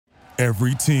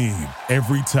Every team,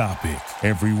 every topic,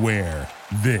 everywhere.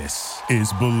 This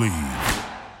is Believe.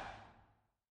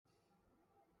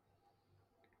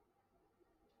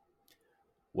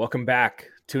 Welcome back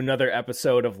to another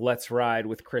episode of Let's Ride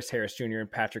with Chris Harris Jr.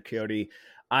 and Patrick Chiotti.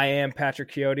 I am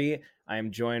Patrick Chiotti. I am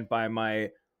joined by my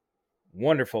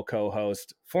wonderful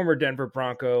co-host, former Denver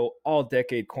Bronco,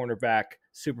 all-decade cornerback,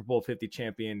 Super Bowl 50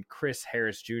 champion, Chris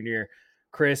Harris Jr.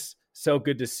 Chris, so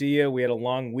good to see you. We had a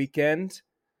long weekend.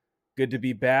 Good to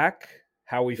be back.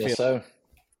 How we Yes, feeling? sir.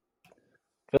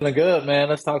 Feeling good, man.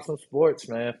 Let's talk some sports,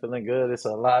 man. Feeling good. It's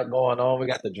a lot going on. We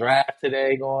got the draft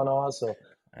today going on, so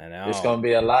I it's know. going to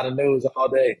be a lot of news all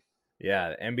day.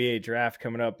 Yeah, NBA draft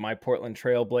coming up. My Portland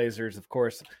Trail Blazers, of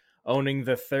course, owning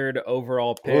the third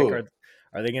overall pick. Ooh.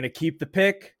 Are they going to keep the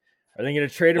pick? Are they going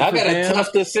to trade him I for got Bam?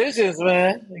 tough decisions,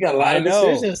 man. We got a lot I of know.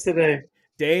 decisions today.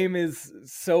 Dame is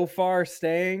so far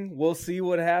staying. We'll see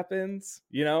what happens,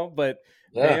 but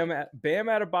Yeah. Bam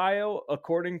Adebayo,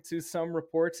 according to some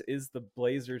reports, is the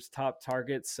Blazers' top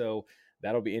target. So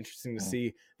that'll be interesting to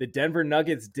see. The Denver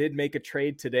Nuggets did make a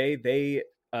trade today. They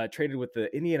traded with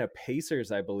the Indiana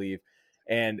Pacers, I believe,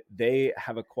 and they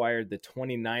have acquired the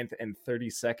 29th and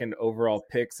 32nd overall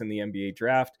picks in the NBA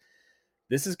draft.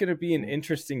 This is going to be an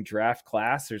interesting draft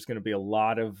class. There's going to be a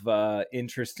lot of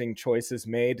interesting choices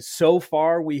made. So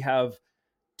far, we have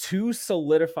 2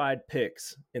 solidified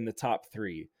picks in the top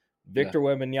 3. Victor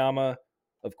Wembanyama,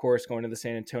 of course, going to the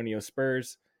San Antonio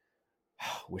Spurs.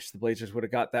 Wish the Blazers would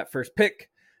have got that first pick.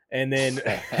 And then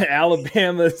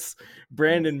Alabama's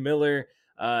Brandon Miller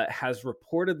has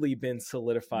reportedly been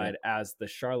solidified as the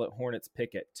Charlotte Hornets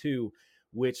pick at 2,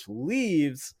 which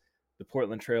leaves the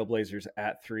Portland Trail Blazers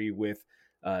at 3 with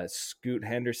Scoot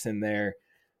Henderson there.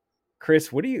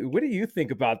 Chris, what do you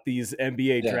think about these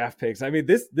NBA draft picks? I mean,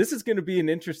 this is going to be an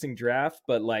interesting draft,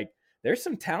 but there's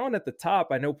some talent at the top.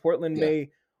 I know Portland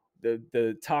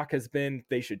the talk has been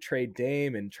they should trade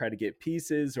Dame and try to get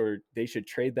pieces, or they should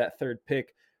trade that third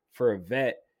pick for a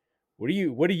vet. What do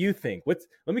you think? Let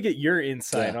me get your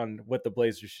insight on what the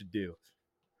Blazers should do.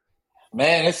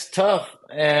 Man, it's tough.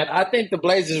 And I think the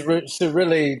Blazers should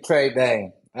really trade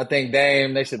Dame. I think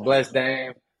they should bless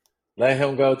Dame. Let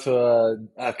him go to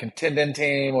a contending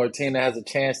team or a team that has a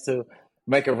chance to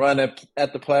make a run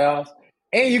at the playoffs.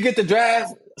 And you get to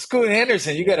draft Scoot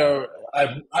Henderson. You get a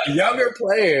younger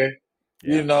player,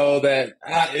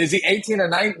 that is he 18 or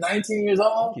 19 years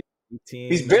old? 18,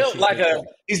 he's built like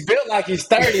he's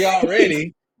 30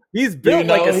 already. He's built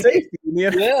like a safety in the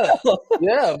NFL.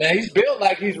 Yeah, man. He's built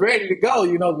like he's ready to go,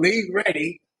 league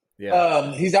ready.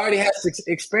 Yeah. He's already had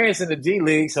experience in the G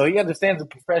League, so he understands the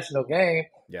professional game.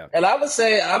 Yeah. And I would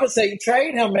say you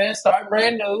trade him, man. Start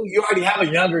brand new. You already have a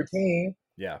younger team.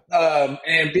 Yeah.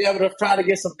 And be able to try to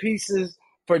get some pieces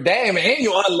for Dame. And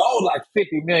you unload like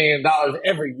 $50 million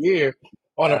every year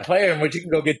on a player in which you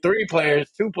can go get 3 players,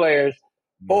 2 players,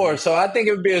 4. So I think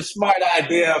it would be a smart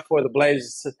idea for the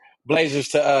Blazers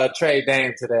to trade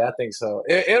Dame today. I think so.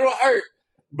 It'll hurt,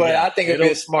 but I think it'll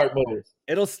be a smart move.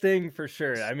 It'll sting for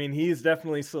sure. I mean, he's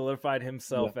definitely solidified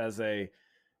himself as a,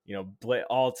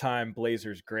 all-time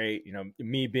Blazers great.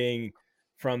 Me being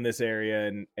from this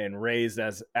area and raised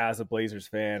as a Blazers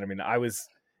fan. I mean, I was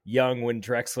young when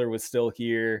Drexler was still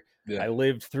here. Yeah. I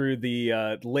lived through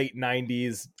the late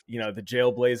 90s, the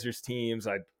Jail Blazers teams.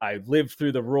 I lived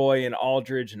through the Roy and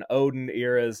Aldridge and Oden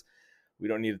eras. We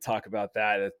don't need to talk about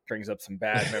that. It brings up some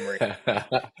bad memory.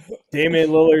 Damian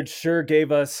Lillard sure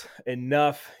gave us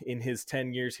enough in his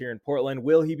 10 years here in Portland.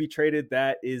 Will he be traded?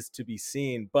 That is to be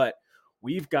seen. But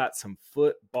we've got some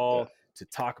football to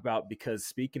talk about because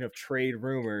speaking of trade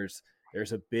rumors,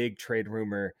 there's a big trade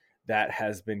rumor that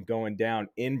has been going down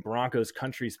in Broncos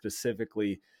country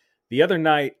specifically. The other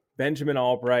night, Benjamin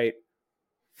Albright,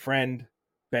 friend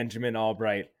Benjamin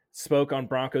Albright, spoke on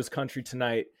Broncos country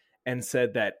tonight and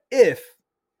said that if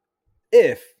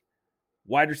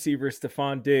wide receiver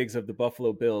Stefon Diggs of the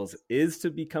Buffalo Bills is to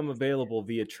become available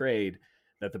via trade,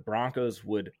 that the Broncos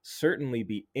would certainly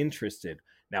be interested.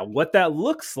 Now, what that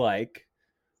looks like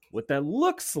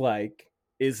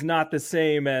is not the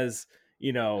same as,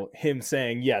 him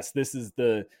saying, yes, this is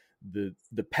the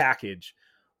package.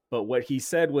 But what he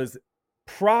said was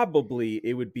probably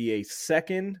it would be a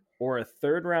second or a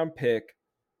third round pick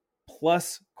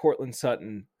plus Cortland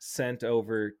Sutton sent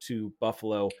over to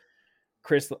Buffalo.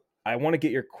 Chris, I want to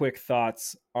get your quick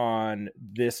thoughts on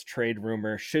this trade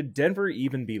rumor. Should Denver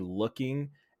even be looking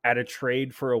at a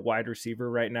trade for a wide receiver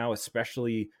right now,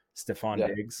 especially Stefon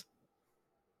Diggs?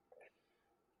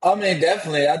 I mean,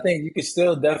 definitely. I think you could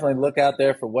still definitely look out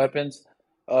there for weapons.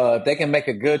 If they can make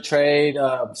a good trade,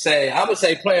 I would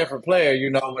say player for player,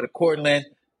 with a Cortland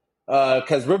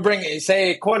because we're bringing,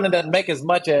 say Cortland doesn't make as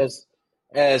much as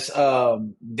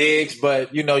Diggs,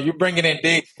 but you're bringing in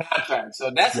Diggs contract,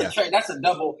 so that's a Yeah. trade. That's a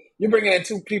double. You're bringing in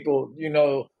two people,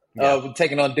 Yeah.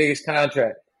 taking on Diggs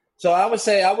contract. So I would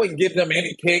say I wouldn't give them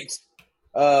any picks.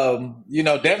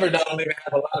 Denver don't even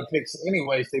have a lot of picks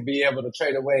anyways to be able to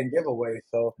trade away and give away.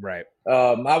 So Right.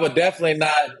 I would definitely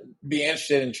not be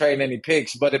interested in trading any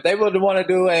picks. But if they would want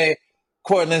to do a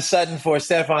Cortland Sutton for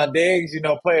Stefon Diggs,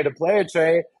 player to player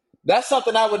trade, that's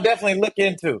something I would definitely look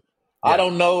into. I Yeah.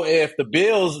 don't know if the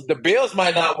Bills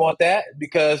might not want that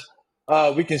because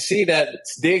we can see that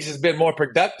Diggs has been more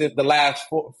productive the last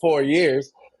 4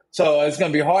 years. So it's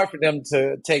going to be hard for them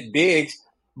to take Diggs,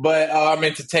 but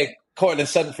to take Cortland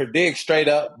Sutton for Diggs straight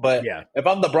up. But Yeah. if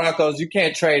I'm the Broncos, you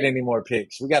can't trade any more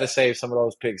picks. We got to save some of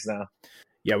those picks now.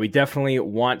 Yeah, we definitely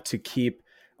want to keep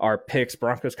our picks.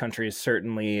 Broncos country is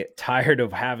certainly tired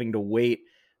of having to wait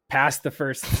past the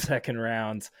first and second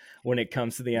rounds when it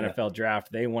comes to the NFL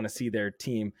draft. They want to see their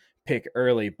team pick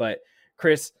early. But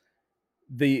Chris,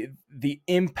 the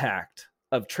impact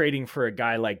of trading for a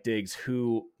guy like Diggs,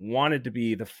 who wanted to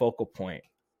be the focal point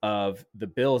of the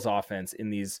Bills offense in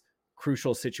these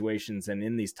crucial situations and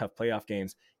in these tough playoff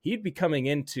games, he'd be coming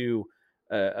into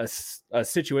a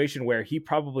situation where he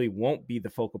probably won't be the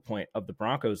focal point of the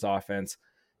Broncos offense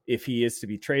if he is to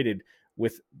be traded,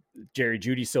 with Jerry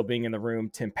Jeudy still being in the room,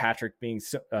 Tim Patrick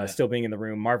still being in the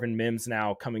room, Marvin Mims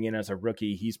now coming in as a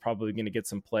rookie. He's probably going to get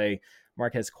some play.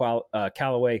 Marquez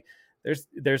Callaway.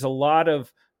 There's a lot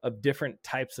of different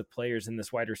types of players in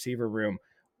this wide receiver room.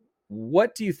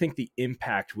 What do you think the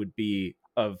impact would be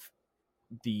of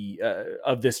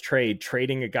this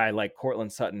trading a guy like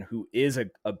Cortland Sutton, who is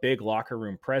a big locker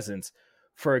room presence,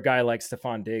 for a guy like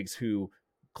Stefon Diggs, who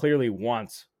clearly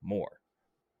wants more?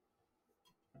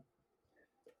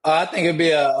 I think it'd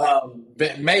be a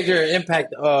major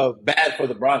impact of bad for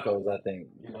the Broncos. I think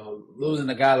losing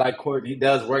a guy like Court, he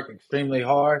does work extremely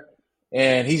hard,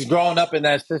 and he's grown up in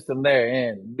that system there,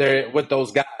 and they're with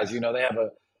those guys. They have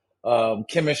a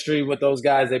chemistry with those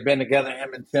guys. They've been together.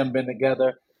 Him and Tim been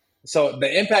together. So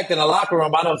the impact in the locker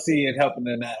room, I don't see it helping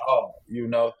them at all.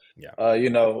 Yeah.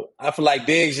 I feel like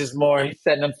Diggs is more. He's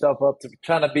setting himself up to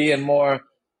trying to be in more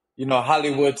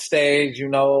Hollywood stage,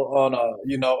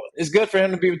 it's good for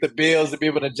him to be with the Bills, to be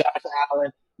with Josh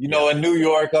Allen, in New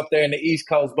York, up there in the East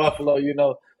Coast, Buffalo,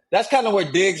 that's kind of where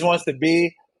Diggs wants to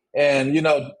be. And,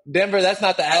 Denver, that's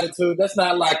not the attitude. That's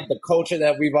not like the culture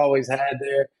that we've always had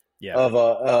there of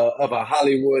a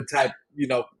Hollywood type,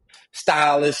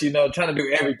 stylist, trying to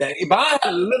do everything. Bond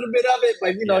had a little bit of it,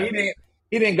 but,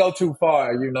 he didn't go too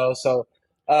far, so,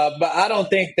 but I don't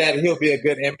think that he'll be a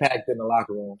good impact in the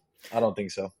locker room. I don't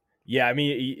think so. Yeah, I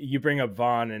mean, you bring up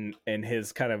Vaughn and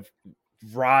his kind of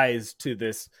rise to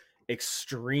this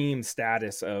extreme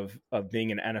status of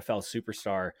being an NFL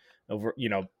superstar, over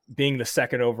being the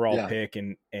second overall pick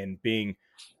and being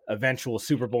eventual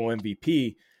Super Bowl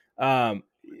MVP.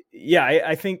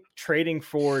 I think trading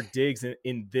for Diggs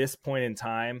in this point in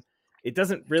time, it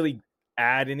doesn't really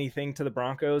add anything to the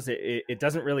Broncos. It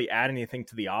doesn't really add anything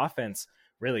to the offense,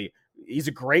 really. He's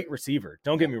a great receiver.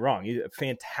 Don't get me wrong. He's a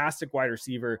fantastic wide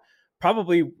receiver,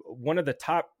 probably one of the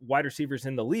top wide receivers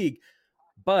in the league.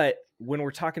 But when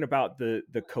we're talking about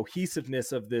the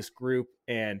cohesiveness of this group,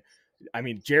 and I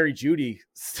mean, Jerry Jeudy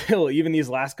still, even these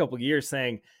last couple of years,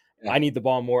 saying, I need the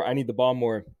ball more. I need the ball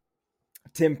more.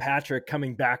 Tim Patrick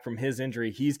coming back from his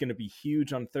injury, he's going to be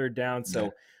huge on third down.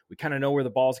 So we kind of know where the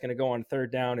ball is going to go on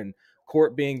third down. And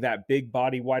Court being that big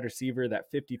body wide receiver,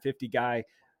 that 50-50 guy,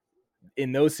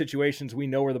 in those situations, we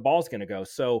know where the ball's going to go.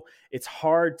 So it's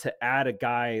hard to add a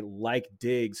guy like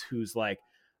Diggs, who's like,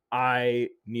 I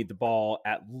need the ball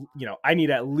I need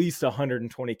at least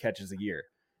 120 catches a year.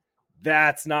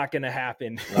 That's not going to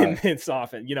happen in this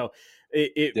offense.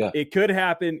 It could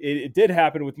happen. It did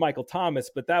happen with Michael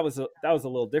Thomas, but that was a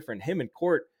little different. Him and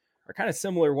Court are kind of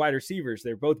similar wide receivers.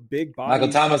 They're both big bodies.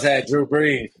 Michael Thomas had Drew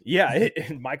Brees. Yeah,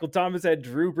 Michael Thomas had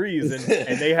Drew Brees,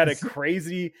 and they had a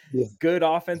crazy good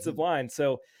offensive line.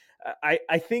 So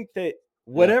I think that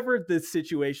whatever the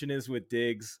situation is with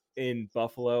Diggs in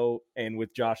Buffalo and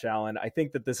with Josh Allen, I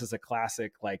think that this is a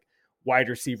classic like wide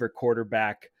receiver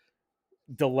quarterback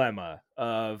dilemma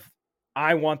of,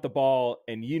 I want the ball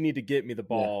and you need to get me the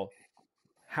ball.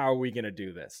 How are we going to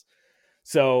do this?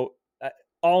 So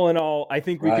all in all, I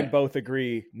think we can both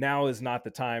agree now is not the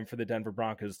time for the Denver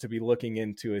Broncos to be looking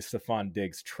into a Stefon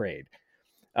Diggs trade.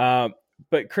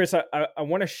 But Chris, I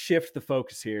want to shift the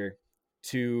focus here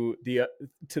to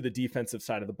the defensive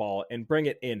side of the ball and bring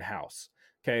it in-house.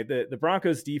 Okay. The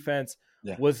Broncos defense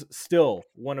was still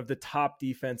one of the top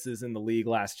defenses in the league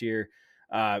last year.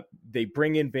 They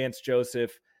bring in Vance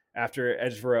Joseph. after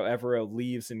Evero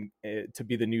leaves and to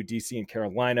be the new DC in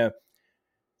Carolina.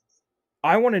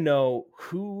 I want to know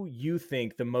who you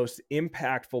think the most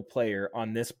impactful player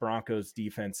on this Broncos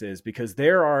defense is, because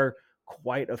there are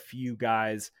quite a few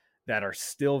guys that are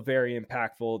still very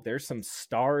impactful. There's some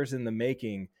stars in the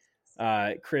making.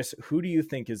 Chris, who do you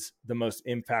think is the most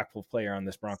impactful player on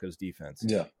this Broncos defense?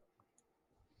 Yeah.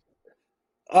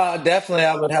 Definitely,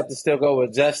 I would have to still go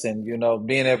with Justin.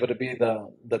 Being able to be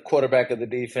the quarterback of the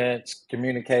defense,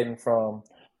 communicating from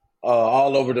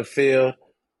all over the field,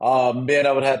 being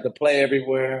able to have to play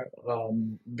everywhere,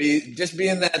 being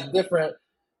that different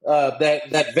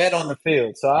that vet on the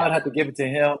field. So I'd have to give it to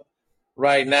him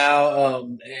right now,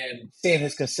 and seeing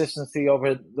his consistency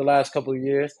over the last couple of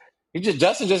years.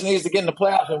 Justin just needs to get in the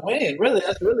playoffs and win. Really,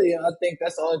 I think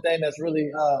that's the only thing that's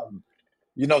really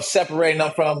separating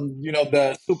them from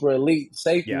the super elite Yeah.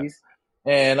 safeties,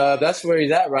 and that's where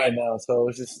he's at right now. So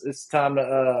it's time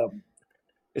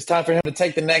for him to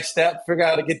take the next step, figure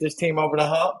out how to get this team over the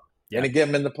hump, and to get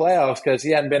him in the playoffs, because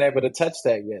he hadn't been able to touch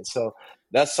that yet. So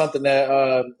that's something that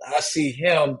I see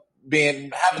him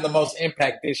having the most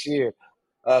impact this year,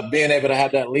 being able to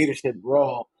have that leadership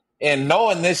role and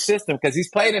knowing this system, because he's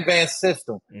played advanced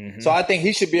system. Mm-hmm. So I think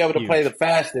he should be able to play the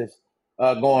fastest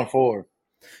going forward.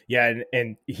 Yeah,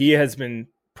 and he has been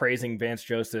praising Vance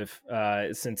Joseph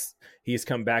since he's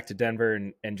come back to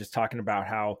Denver, and just talking about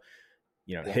how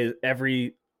his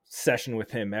every session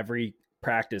with him, every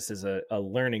practice is a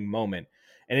learning moment.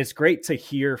 And it's great to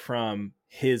hear from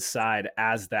his side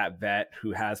as that vet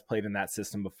who has played in that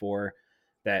system before,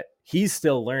 that he's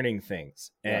still learning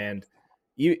things. Yeah. And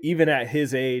even at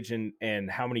his age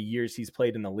and how many years he's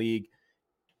played in the league,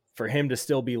 for him to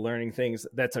still be learning things,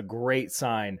 that's a great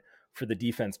sign for the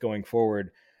defense going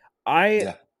forward.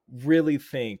 I really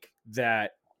think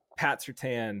that Pat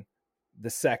Surtain the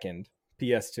second,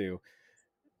 PS2,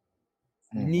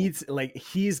 needs,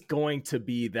 he's going to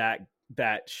be that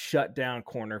shutdown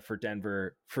corner for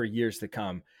Denver for years to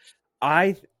come.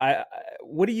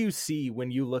 What do you see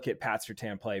when you look at Pat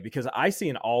Surtain play? Because I see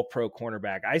an all-pro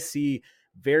cornerback. I see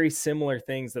very similar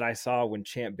things that I saw when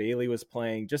Champ Bailey was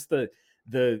playing. Just the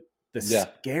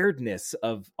scaredness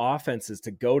of offenses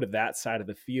to go to that side of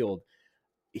the field.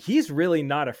 He's really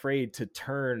not afraid to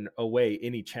turn away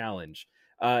any challenge.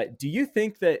 Do you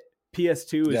think that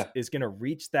PS2 is going to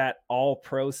reach that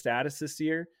all-pro status this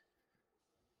year?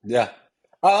 Yeah.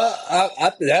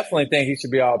 I definitely think he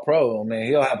should be all-pro. I mean,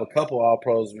 he'll have a couple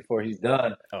all-pros before he's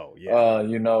done. Oh, yeah.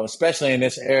 Especially in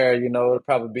this era, it'll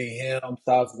probably be him,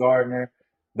 Sauce Gardner.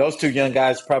 Those two young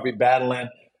guys probably battling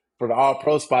for the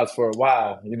all-pro spots for a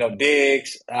while.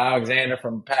 Diggs, Alexander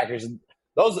from Packers.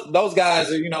 Those guys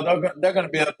are, they're going to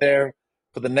be up there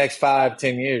for the next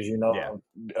 5-10 years.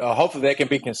 Hopefully they can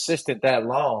be consistent that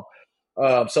long.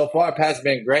 So far, Pat's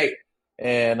been great,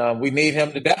 and we need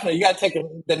him to definitely. You got to take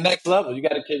him the next level. You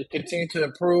got to continue to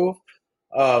improve,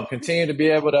 continue to be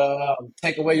able to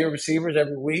take away your receivers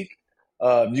every week.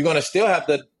 You're going to still have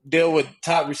to deal with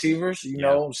top receivers.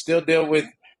 Still deal with.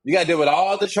 You got to deal with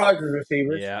all the Chargers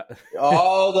receivers. Yeah.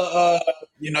 All the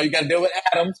you got to deal with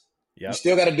Adams. Yep. You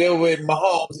still got to deal with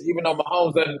Mahomes, even though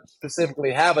Mahomes doesn't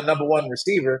specifically have a number one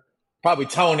receiver. Probably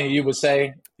Tony, you would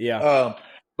say. Yeah.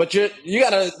 But your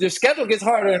schedule gets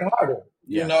harder and harder,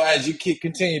 as you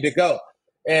continue to go.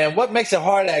 And what makes it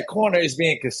hard at corner is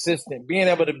being consistent, being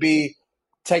able to be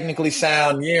technically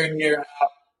sound year in, year out,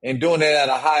 and doing it at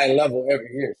a high level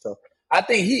every year. So I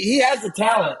think he has the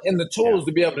talent and the tools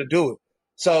to be able to do it.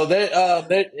 So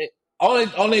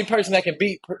only person that can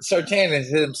beat Surtain is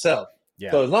himself. Yeah.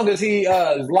 So as long as he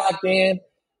is locked in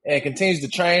and continues to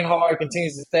train hard,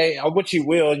 continues to stay, which he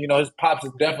will, his pops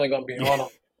is definitely going to be on him.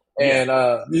 And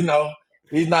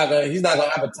he's not gonna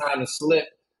have a time to slip.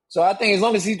 So I think as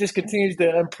long as he just continues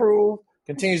to improve,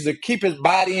 continues to keep his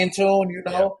body in tune,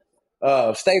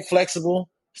 stay flexible,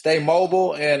 stay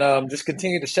mobile, and just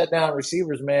continue to shut down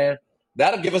receivers, man,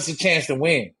 that'll give us a chance to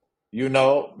win.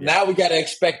 Now we got to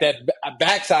expect that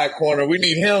backside corner. We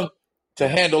need him to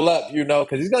handle up,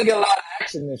 because he's gonna get a lot of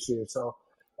action this year. So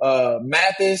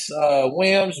Mathis,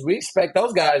 Williams, we expect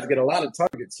those guys to get a lot of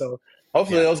targets. So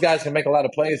hopefully those guys can make a lot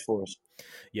of plays for us.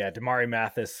 Yeah, Damari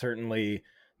Mathis certainly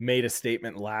made a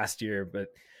statement last year, but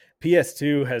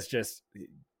PS2 has just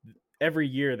every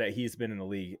year that he's been in the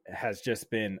league has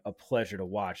just been a pleasure to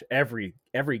watch. Every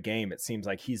game, it seems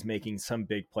like he's making some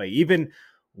big play, even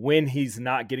when he's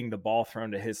not getting the ball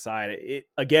thrown to his side.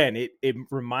 It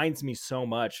reminds me so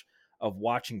much of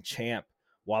watching Champ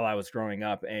while I was growing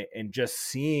up, and just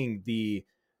seeing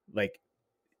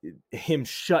him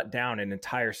shut down an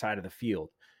entire side of the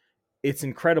field. it's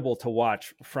incredible to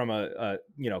watch from a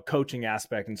coaching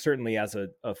aspect, and certainly as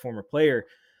a former player.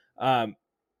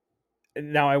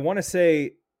 Now I want to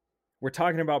say we're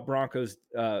talking about Broncos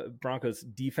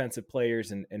defensive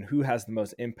players and who has the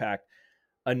most impact.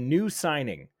 A new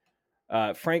signing,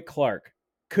 Frank Clark.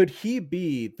 Could he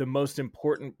be the most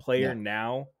important player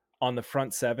now on the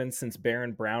front seven since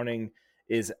Baron Browning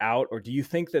is out? Or do you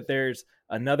think that there's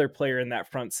another player in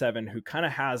that front seven who kind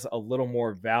of has a little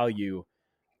more value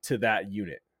to that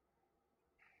unit?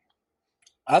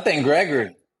 I think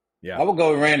Gregory. Yeah. I would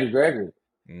go with Randy Gregory.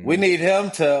 We need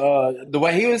him to the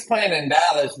way he was playing in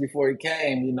Dallas before he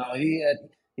came.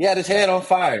 He had his head on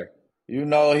fire.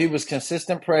 He was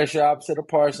consistent pressure opposite of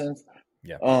Parsons.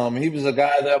 Yeah. He was a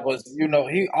guy that was,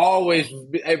 he always was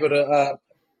able to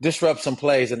disrupt some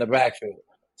plays in the backfield.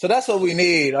 So that's what we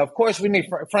need. Of course, we need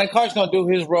Frank Clark's going to do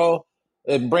his role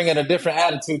and bring in a different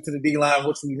attitude to the D line,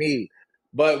 which we need.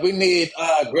 But we need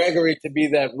Gregory to be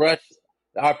that rush,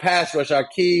 our pass rush, our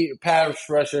key pass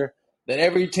rusher that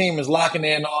every team is locking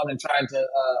in on and trying to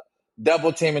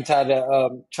double team and try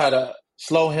to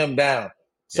slow him down.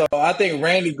 So I think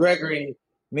Randy Gregory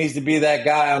needs to be that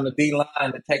guy on the D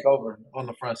line to take over on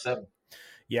the front seven.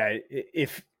 Yeah,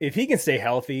 if he can stay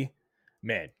healthy,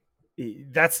 man,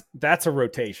 that's a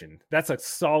rotation. That's a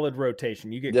solid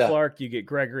rotation. You get Clark, you get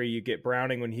Gregory, you get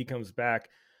Browning when he comes back.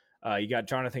 You got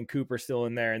Jonathan Cooper still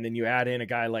in there, and then you add in a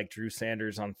guy like Drew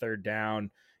Sanders on third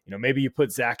down. Maybe you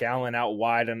put Zach Allen out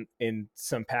wide in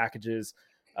some packages.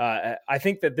 I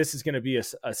think that this is going to be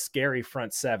a scary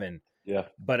front seven. Yeah.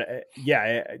 But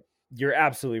you're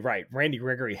absolutely right. Randy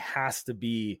Gregory has to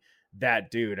be that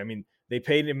dude. I mean, they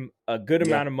paid him a good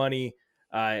amount of money.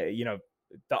 The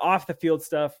off the field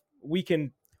stuff, we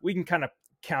can kind of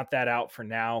count that out for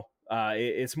now.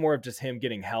 It's more of just him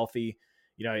getting healthy.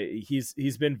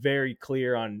 He's been very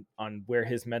clear on where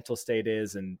his mental state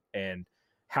is and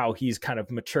how he's kind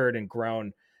of matured and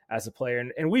grown as a player.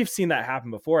 And we've seen that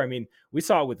happen before. I mean, we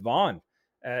saw it with Vaughn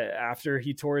after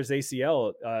he tore his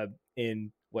ACL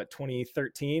in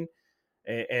 2013,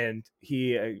 and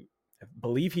I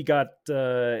believe he got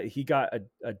a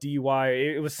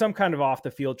DUI. It was some kind of off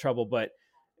the field trouble,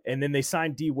 and then they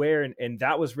signed D Ware, and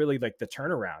that was really like the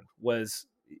turnaround. Was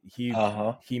he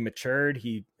matured?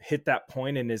 He hit that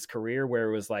point in his career where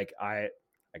it was like, I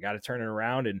got to turn it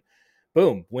around, and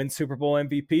boom, win Super Bowl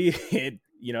MVP in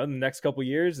the next couple of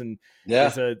years, and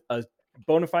is a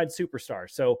bona fide superstar.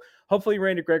 So hopefully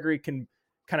Randy Gregory can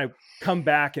kind of come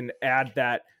back and add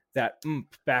that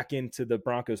back into the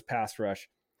Broncos pass rush.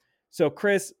 So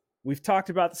Chris, we've talked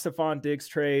about the Stefon Diggs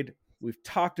trade. We've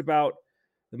talked about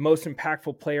the most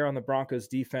impactful player on the Broncos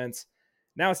defense.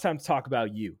 Now it's time to talk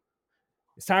about you.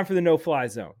 It's time for the no-fly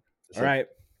zone. All right.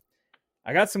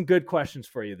 I got some good questions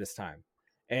for you this time.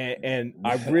 And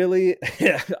I really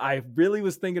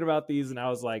was thinking about these, and I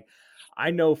was like,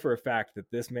 I know for a fact that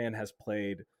this man has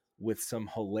played with some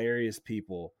hilarious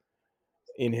people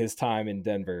in his time in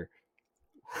Denver.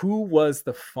 Who was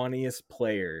the funniest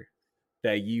player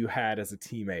that you had as a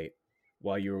teammate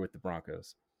while you were with the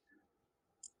Broncos?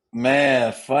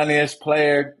 Man, funniest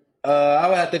player. I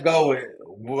would have to go with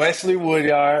Wesley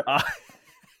Woodyard.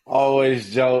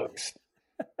 Always jokes.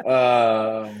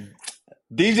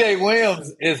 DJ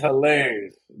Williams is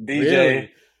hilarious. DJ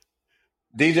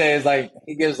is like,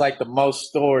 he gives like the most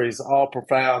stories, all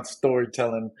profound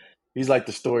storytelling. He's like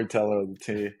the storyteller of the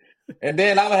team. And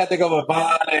then I would have to go with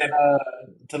Vaughn and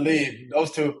Talib.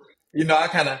 Those two,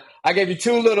 I gave you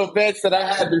two little vets that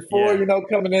I had before,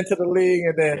 coming into the league,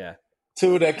 and then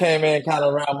two that came in kind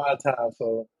of around my time.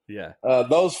 So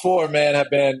those four, man, have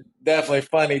been definitely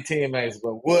funny teammates.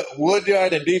 But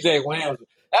Woodyard and DJ Williams,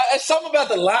 it's something about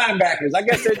the linebackers. I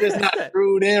guess they're just not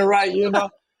screwed in right,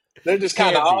 They're just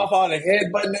kind of off on the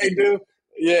headbutting they do.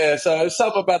 Yeah, so it's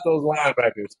something about those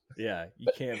linebackers. Yeah, you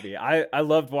can't be. I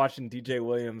loved watching DJ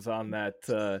Williams on that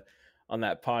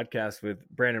podcast with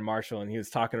Brandon Marshall, and he was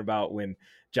talking about when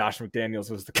Josh McDaniels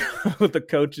was the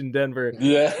coach in Denver.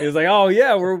 Yeah, he was like, "Oh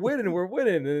yeah, we're winning,"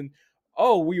 and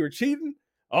we were cheating.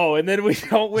 Oh, and then we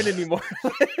don't win anymore.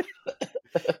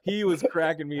 He was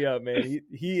cracking me up, man.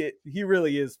 He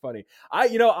really is funny.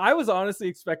 I was honestly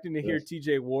expecting to hear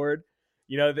TJ Ward.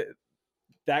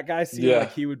 That guy seemed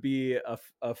like he would be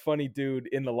a funny dude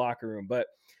in the locker room, but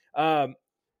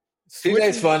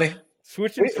TJ's funny. We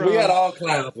got all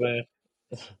clowns, man.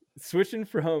 Switching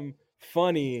from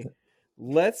funny,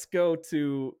 let's go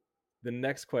to the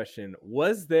next question.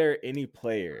 Was there any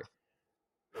player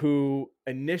who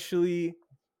initially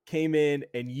came in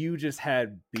and you just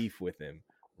had beef with him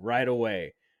right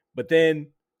away, but then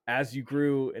as you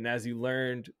grew and as you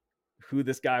learned who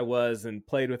this guy was and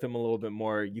played with him a little bit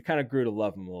more, you kind of grew to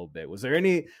love him a little bit. Was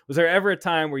there ever a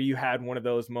time where you had one of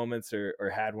those moments or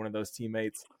had one of those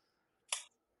teammates?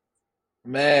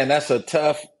 Man, that's a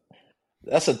tough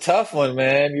one,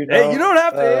 man. Hey, you don't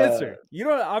have to answer.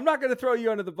 I'm not going to throw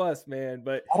you under the bus, man,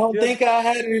 but I don't think I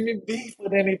had any beef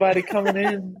with anybody coming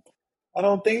in. I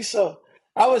don't think so.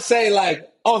 I would say, like,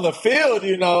 on the field,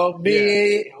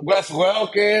 me, Wes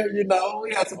Welker,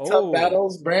 we had some tough Oh,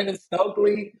 battles. Brandon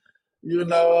Stokely,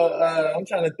 I'm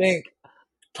trying to think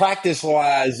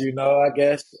practice-wise, I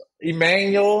guess.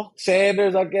 Emmanuel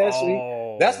Sanders, I guess.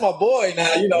 That's oh, my boy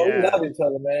now. We yeah. love each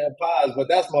other, man. Pause, but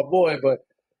that's my boy. But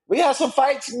we had some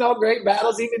fights, great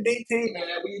battles, even DT, man.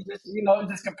 We just,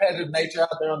 just competitive nature out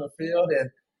there on the field. And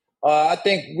I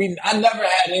think I never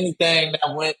had anything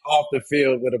that went off the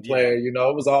field with a Yeah. player. It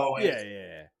was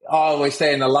Yeah. always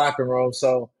stay in the locker room.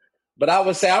 So, but I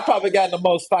would say I probably got in the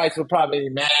most fights with probably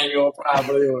Emmanuel,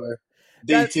 probably, or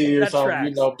DT or That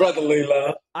something. tracks. Brotherly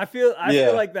love. I feel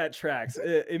Yeah, like that tracks.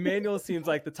 Emmanuel seems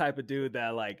like the type of dude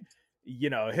that, like,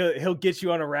 he'll get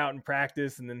you on a route in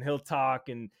practice, and then he'll talk,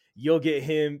 and you'll get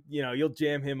him, you'll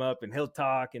jam him up, and he'll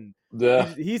talk, and yeah,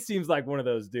 he seems like one of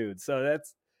those dudes. So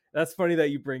that's funny that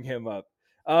you bring him up.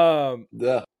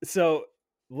 yeah. So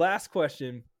last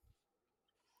question.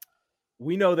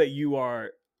 We know that you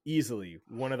are easily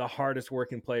one of the hardest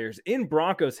working players in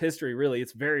Broncos history. Really,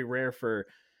 it's very rare for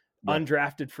Yeah.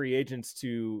 undrafted free agents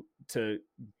to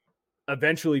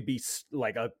eventually be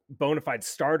like a bona fide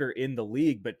starter in the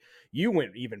league, but you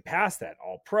went even past that.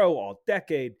 All pro, all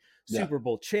decade, Yeah. Super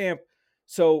Bowl champ.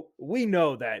 So we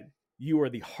know that you are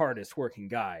the hardest working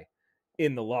guy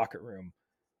in the locker room.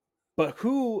 But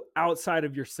who outside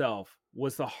of yourself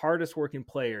was the hardest working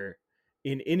player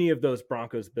in any of those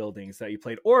Broncos buildings that you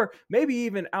played, or maybe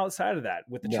even outside of that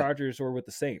with the Yeah. Chargers or with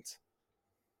the Saints?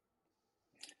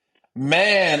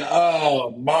 Man,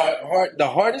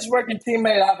 the hardest working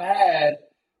teammate I've had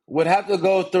would have to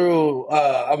go through.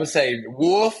 I would say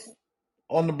Wolf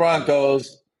on the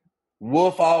Broncos.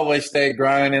 Wolf always stayed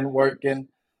grinding, working,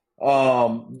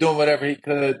 doing whatever he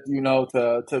could,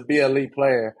 to be an elite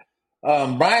player.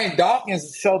 Brian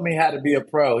Dawkins showed me how to be a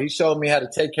pro. He showed me how to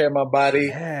take care of my body,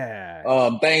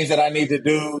 Yeah. things that I need to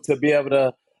do to be able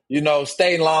to,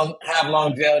 stay have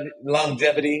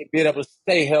longevity, be able to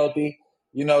stay healthy.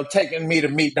 Taking me to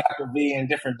meet Dr. V and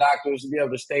different doctors to be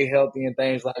able to stay healthy and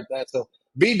things like that. So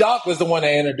B Doc was the one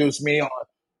that introduced me on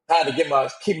how to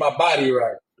keep my body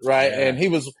right. Yeah. And he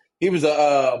was I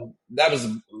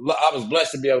was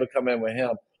blessed to be able to come in with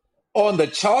him. On the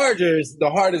Chargers, the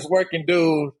hardest working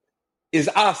dude is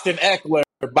Austin Eckler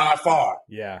by far,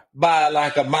 Yeah. by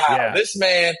like a mile. Yeah. This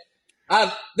man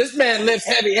lifts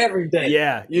heavy every day.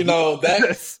 Yeah.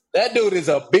 That dude is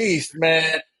a beast,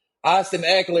 man. Austin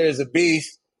Eckler is a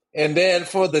beast. And then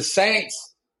for the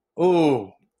Saints,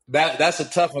 that's a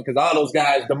tough one because all those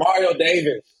guys, Demario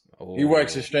Davis, he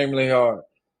works extremely hard.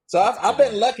 So I've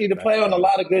been lucky to play on have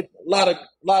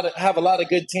a lot of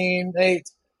good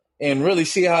teammates and really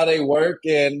see how they work.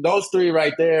 And those three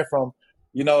right there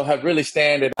have really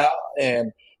standed out.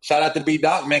 And shout out to B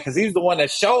Doc, man, because he's the one that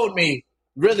showed me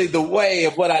really the way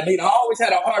of what I need. I always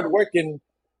had a hard working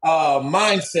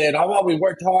mindset. I've always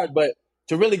worked hard, but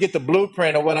to really get the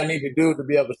blueprint of what I need to do to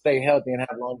be able to stay healthy and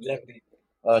have longevity,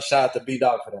 shout out to B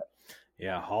Doc for that.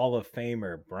 Yeah, Hall of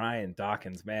Famer Brian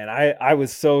Dawkins, man. I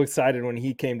was so excited when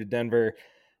he came to Denver,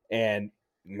 and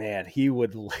man, he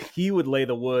would lay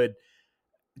the wood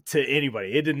to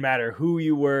anybody. It didn't matter who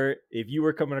you were. If you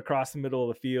were coming across the middle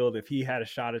of the field, if he had a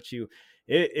shot at you,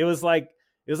 it was like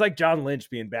John Lynch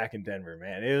being back in Denver,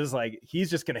 man. It was like he's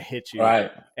just gonna hit you,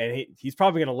 right? And he's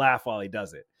probably gonna laugh while he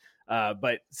does it.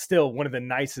 But still, one of the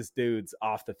nicest dudes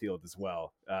off the field as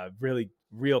well. Really,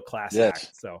 real class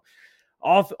act. So.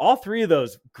 All three of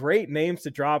those great names to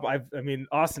drop. I mean,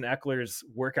 Austin Eckler's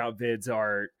workout vids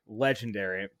are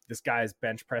legendary. This guy is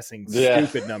bench pressing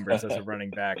stupid numbers as a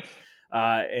running back.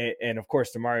 And of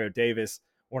course, Demario Davis,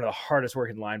 one of the hardest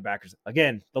working linebackers.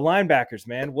 Again, the linebackers,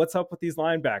 man, what's up with these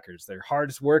linebackers? They're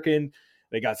hardest working.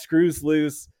 They got screws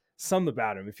loose. Something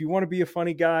about them. If you want to be a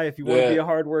funny guy, if you want to be a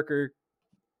hard worker,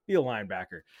 be a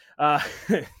linebacker.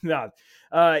 No,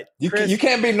 Chris, you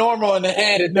can't be normal in the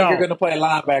head and think you're going to play a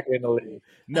linebacker in the league.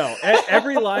 No,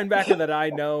 every linebacker that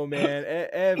I know, man,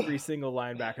 every single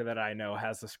linebacker that I know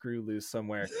has a screw loose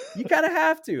somewhere. You kind of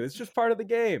have to. It's just part of the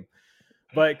game.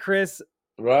 But Chris,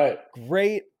 right?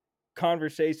 Great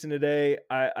conversation today.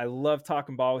 I love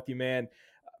talking ball with you, man.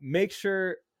 Make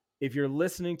sure if you're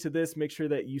listening to this, make sure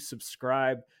that you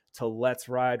subscribe to Let's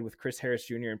Ride with Chris Harris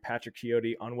Jr. and Patrick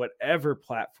Chiotti on whatever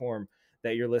platform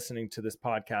that you're listening to this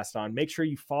podcast on. Make sure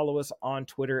you follow us on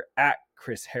Twitter at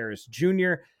Chris Harris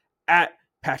Jr., at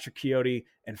Patrick Chiotti,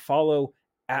 and follow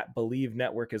at Believe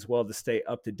Network as well to stay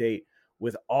up to date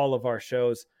with all of our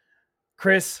shows.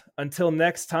 Chris, until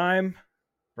next time,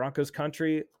 Broncos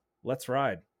country, let's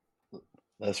ride.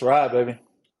 Let's ride, baby.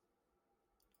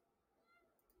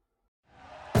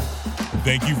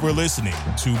 Thank you for listening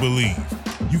to Believe.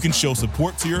 You can show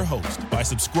support to your host by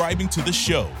subscribing to the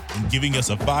show and giving us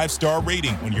a 5-star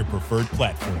rating on your preferred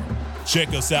platform. Check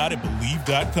us out at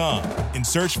Believe.com and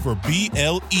search for BLEAV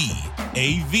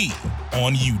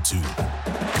on YouTube.